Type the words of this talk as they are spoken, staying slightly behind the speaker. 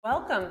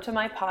Welcome to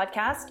my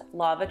podcast,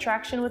 Law of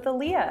Attraction with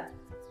Aaliyah,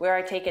 where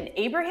I take an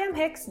Abraham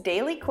Hicks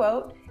daily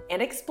quote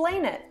and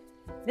explain it.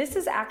 This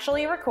is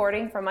actually a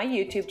recording from my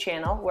YouTube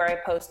channel where I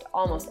post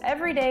almost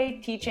every day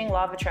teaching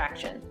Law of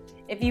Attraction.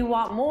 If you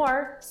want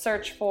more,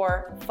 search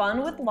for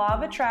Fun with Law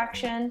of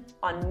Attraction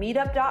on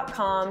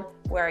meetup.com,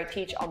 where I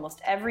teach almost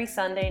every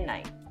Sunday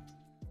night.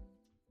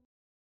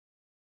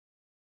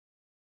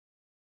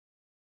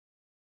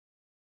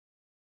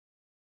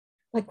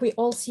 Like we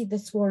all see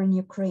this war in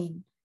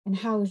Ukraine and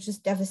how it's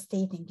just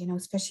devastating,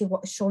 especially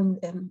what showing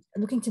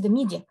looking to the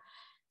media.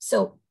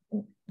 So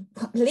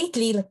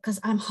lately,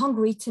 because I'm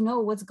hungry to know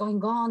what's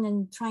going on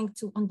and trying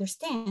to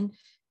understand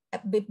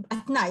at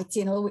night,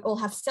 we all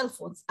have cell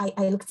phones.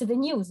 I look to the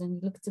news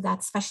and look to that,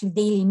 especially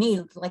Daily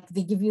Mail, like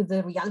they give you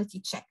the reality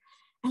check.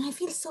 And I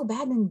feel so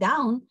bad and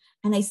down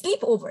and I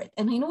sleep over it.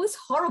 And I know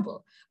it's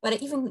horrible, but I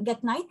even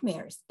get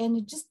nightmares and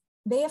it just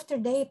day after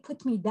day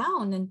put me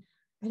down. And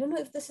I don't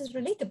know if this is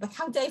related, but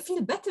how do I feel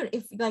better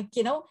if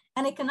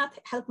and I cannot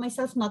help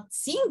myself not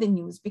seeing the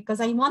news because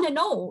I want to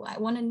know,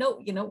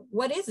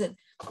 what is it?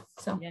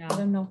 So yeah. I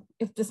don't know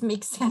if this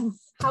makes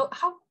sense. How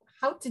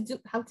to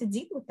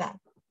deal with that.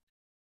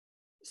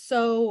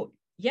 So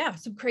yeah,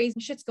 some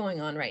crazy shit's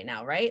going on right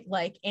now, right?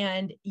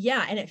 And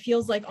it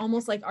feels like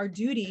almost like our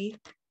duty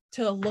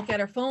to look at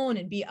our phone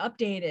and be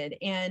updated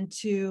and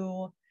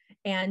to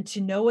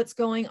know what's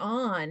going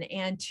on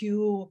and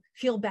to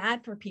feel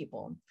bad for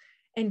people.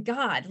 And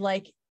God,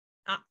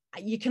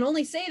 you can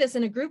only say this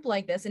in a group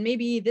like this. And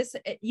maybe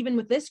even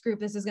with this group,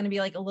 this is going to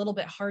be like a little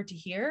bit hard to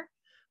hear,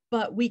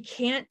 but we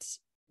can't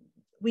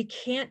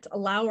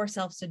allow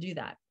ourselves to do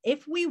that.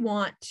 If we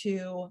want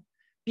to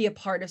be a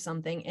part of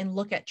something and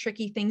look at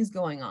tricky things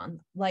going on,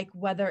 like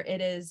whether it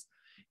is,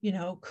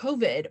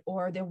 COVID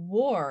or the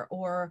war,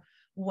 or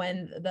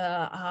when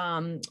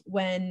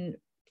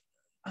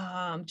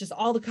just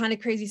all the kind of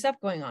crazy stuff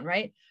going on,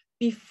 right?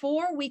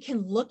 Before we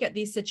can look at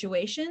these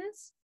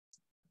situations,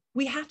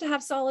 we have to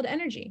have solid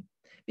energy,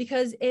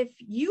 because if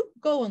you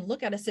go and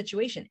look at a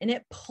situation and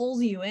it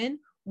pulls you in,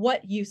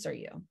 what use are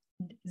you?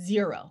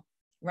 Zero,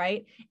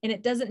 right? And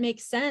it doesn't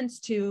make sense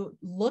to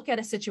look at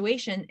a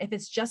situation if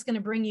it's just going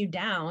to bring you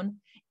down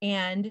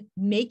and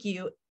make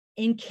you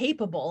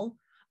incapable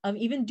of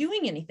even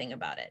doing anything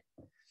about it.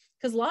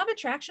 Because law of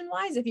attraction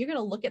wise, if you're going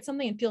to look at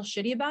something and feel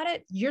shitty about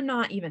it, you're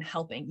not even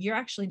helping. You're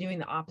actually doing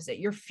the opposite.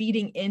 You're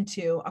feeding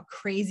into a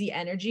crazy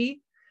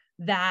energy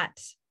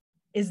that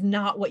is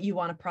not what you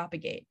want to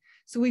propagate.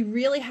 So we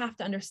really have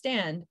to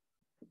understand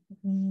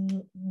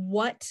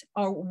what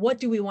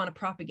do we want to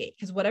propagate?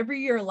 Because whatever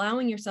you're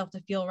allowing yourself to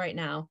feel right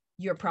now,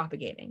 you're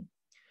propagating.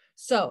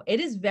 So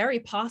it is very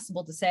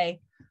possible to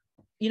say,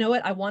 you know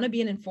what, I want to be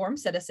an informed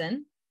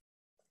citizen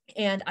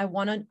and I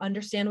want to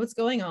understand what's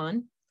going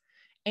on.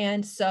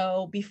 And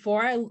so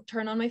before I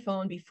turn on my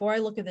phone, before I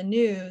look at the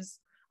news,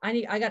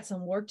 I got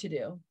some work to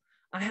do.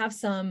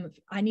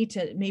 I need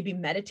to maybe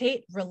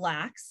meditate,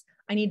 relax.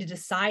 I need to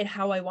decide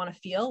how I want to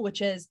feel,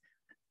 which is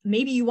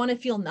maybe you want to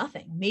feel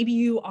nothing. Maybe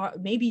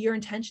your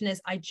intention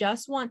is, I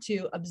just want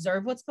to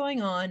observe what's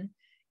going on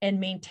and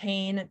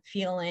maintain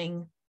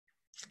feeling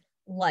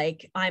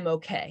like I'm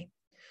okay.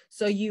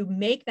 So you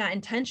make that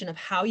intention of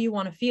how you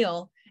want to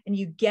feel and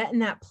you get in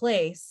that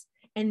place,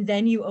 and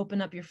then you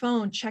open up your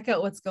phone, check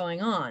out what's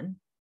going on.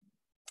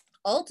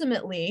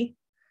 Ultimately,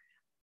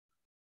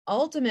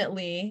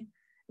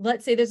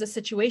 let's say there's a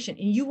situation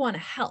and you want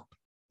to help.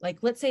 Like,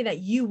 let's say that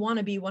you want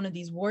to be one of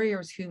these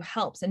warriors who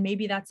helps. And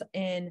maybe that's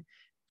in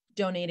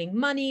donating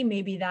money.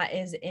 Maybe that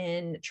is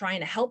in trying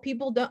to help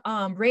people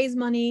raise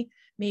money.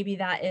 Maybe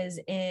that is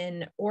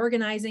in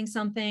organizing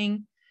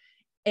something.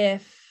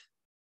 If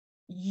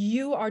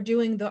you are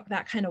doing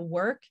that kind of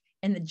work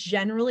and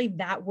generally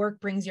that work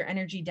brings your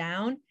energy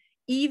down,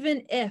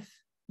 even if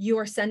you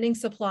are sending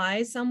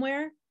supplies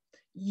somewhere,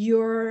 you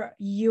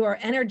are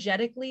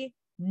energetically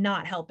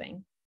not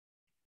helping.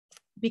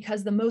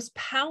 Because the most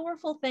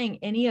powerful thing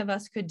any of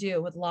us could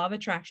do with law of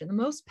attraction, the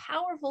most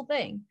powerful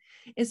thing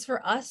is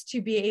for us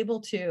to be able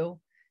to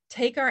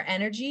take our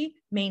energy,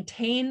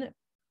 maintain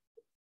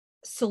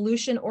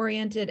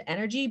solution-oriented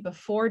energy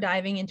before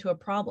diving into a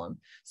problem.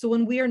 So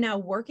when we are now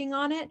working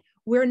on it,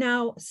 we're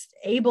now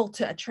able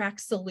to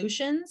attract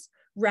solutions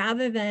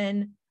rather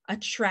than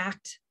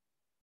attract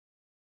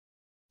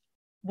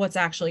what's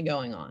actually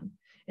going on.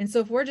 And so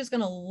if we're just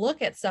going to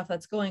look at stuff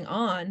that's going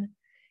on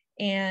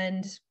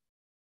and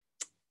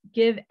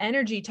give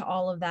energy to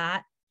all of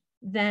that,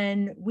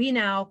 then we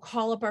now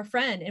call up our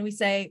friend and we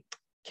say,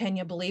 can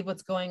you believe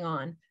what's going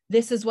on?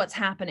 This is what's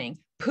happening.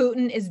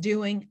 Putin is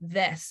doing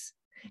this.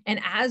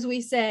 And as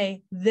we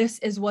say, this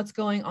is what's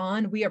going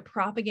on, we are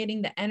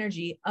propagating the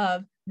energy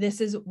of this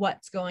is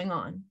what's going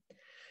on.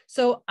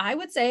 So I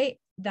would say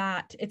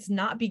that it's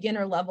not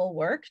beginner level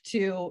work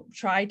to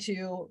try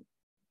to,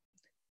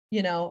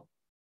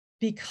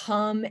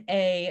 become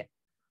a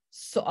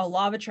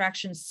law of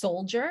attraction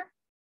soldier.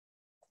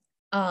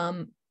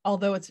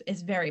 Although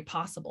it's very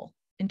possible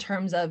in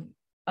terms of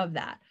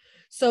that.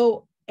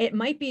 So it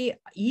might be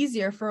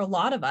easier for a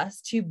lot of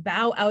us to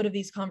bow out of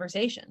these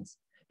conversations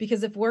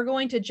Because if we're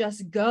going to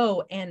just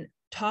go and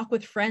talk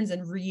with friends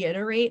and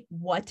reiterate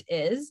what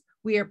is,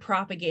 we are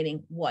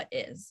propagating what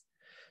is.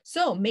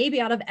 So maybe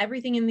out of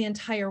everything in the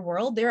entire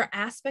world, there are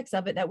aspects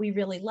of it that we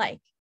really like.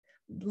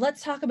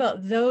 Let's talk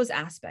about those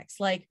aspects.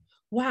 Like,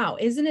 wow,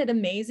 isn't it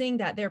amazing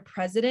that their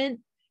president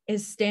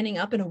is standing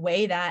up in a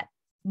way that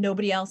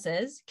nobody else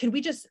is? Can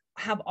we just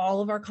have all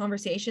of our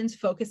conversations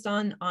focused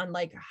on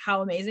like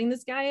how amazing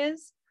this guy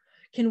is?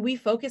 Can we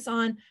focus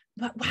on,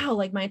 but wow,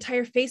 like my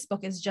entire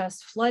Facebook is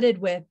just flooded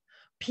with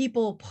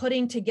people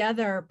putting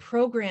together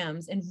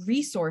programs and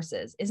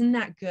resources. Isn't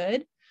that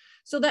good?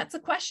 So that's a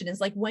question,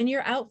 is like, when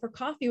you're out for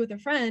coffee with a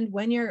friend,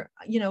 when you're,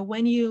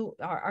 when you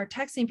are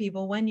texting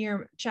people, when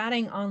you're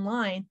chatting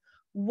online,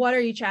 what are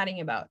you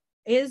chatting about?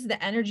 Is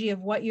the energy of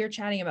what you're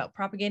chatting about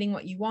propagating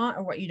what you want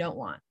or what you don't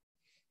want?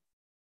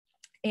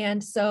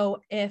 And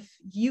so if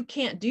you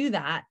can't do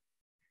that,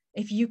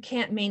 if you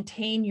can't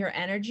maintain your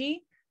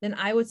energy, then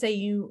I would say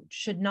you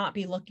should not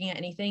be looking at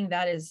anything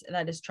that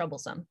is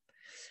troublesome.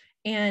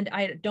 And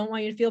I don't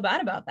want you to feel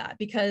bad about that,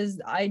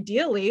 because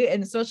ideally,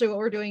 and especially what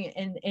we're doing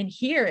in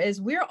here, is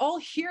we're all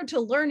here to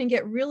learn and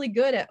get really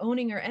good at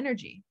owning our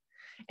energy.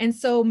 And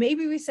so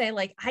maybe we say,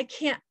 like, I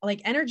can't,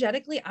 like,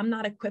 energetically, I'm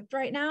not equipped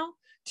right now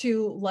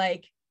to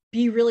like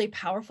be really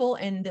powerful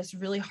in this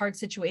really hard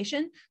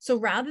situation. So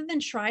rather than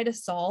try to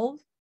solve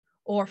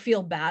or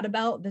feel bad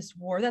about this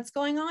war that's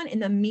going on, in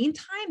the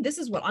meantime, this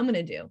is what I'm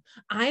going to do.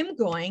 I'm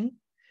going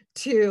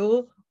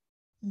to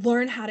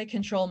learn how to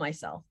control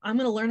myself. I'm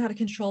going to learn how to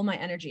control my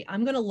energy.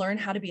 I'm going to learn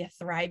how to be a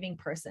thriving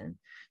person.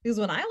 Because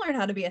when I learn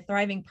how to be a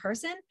thriving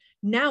person,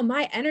 now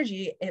my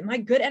energy, my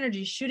good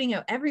energy is shooting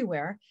out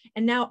everywhere.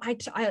 And now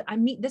I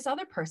meet this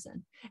other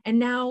person, and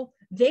now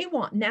they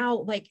want, and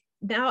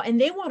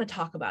they want to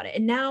talk about it.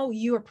 And now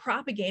you are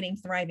propagating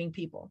thriving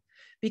people,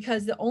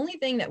 because the only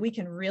thing that we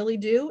can really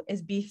do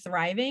is be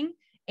thriving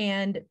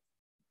and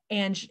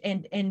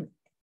in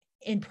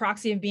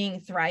proxy of being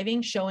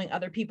thriving, showing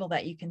other people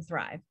that you can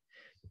thrive.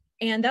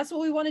 And that's what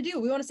we want to do.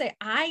 We want to say,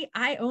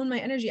 I own my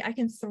energy. I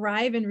can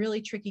thrive in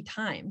really tricky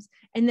times.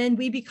 And then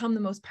we become the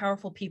most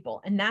powerful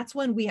people. And that's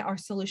when we are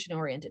solution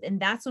oriented. And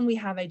that's when we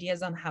have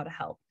ideas on how to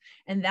help.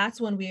 And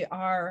that's when we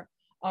are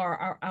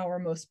our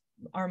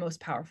most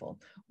powerful.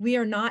 We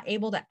are not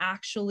able to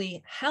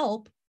actually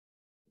help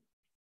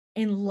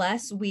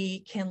unless we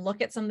can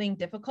look at something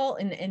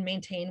difficult and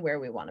maintain where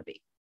we want to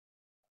be.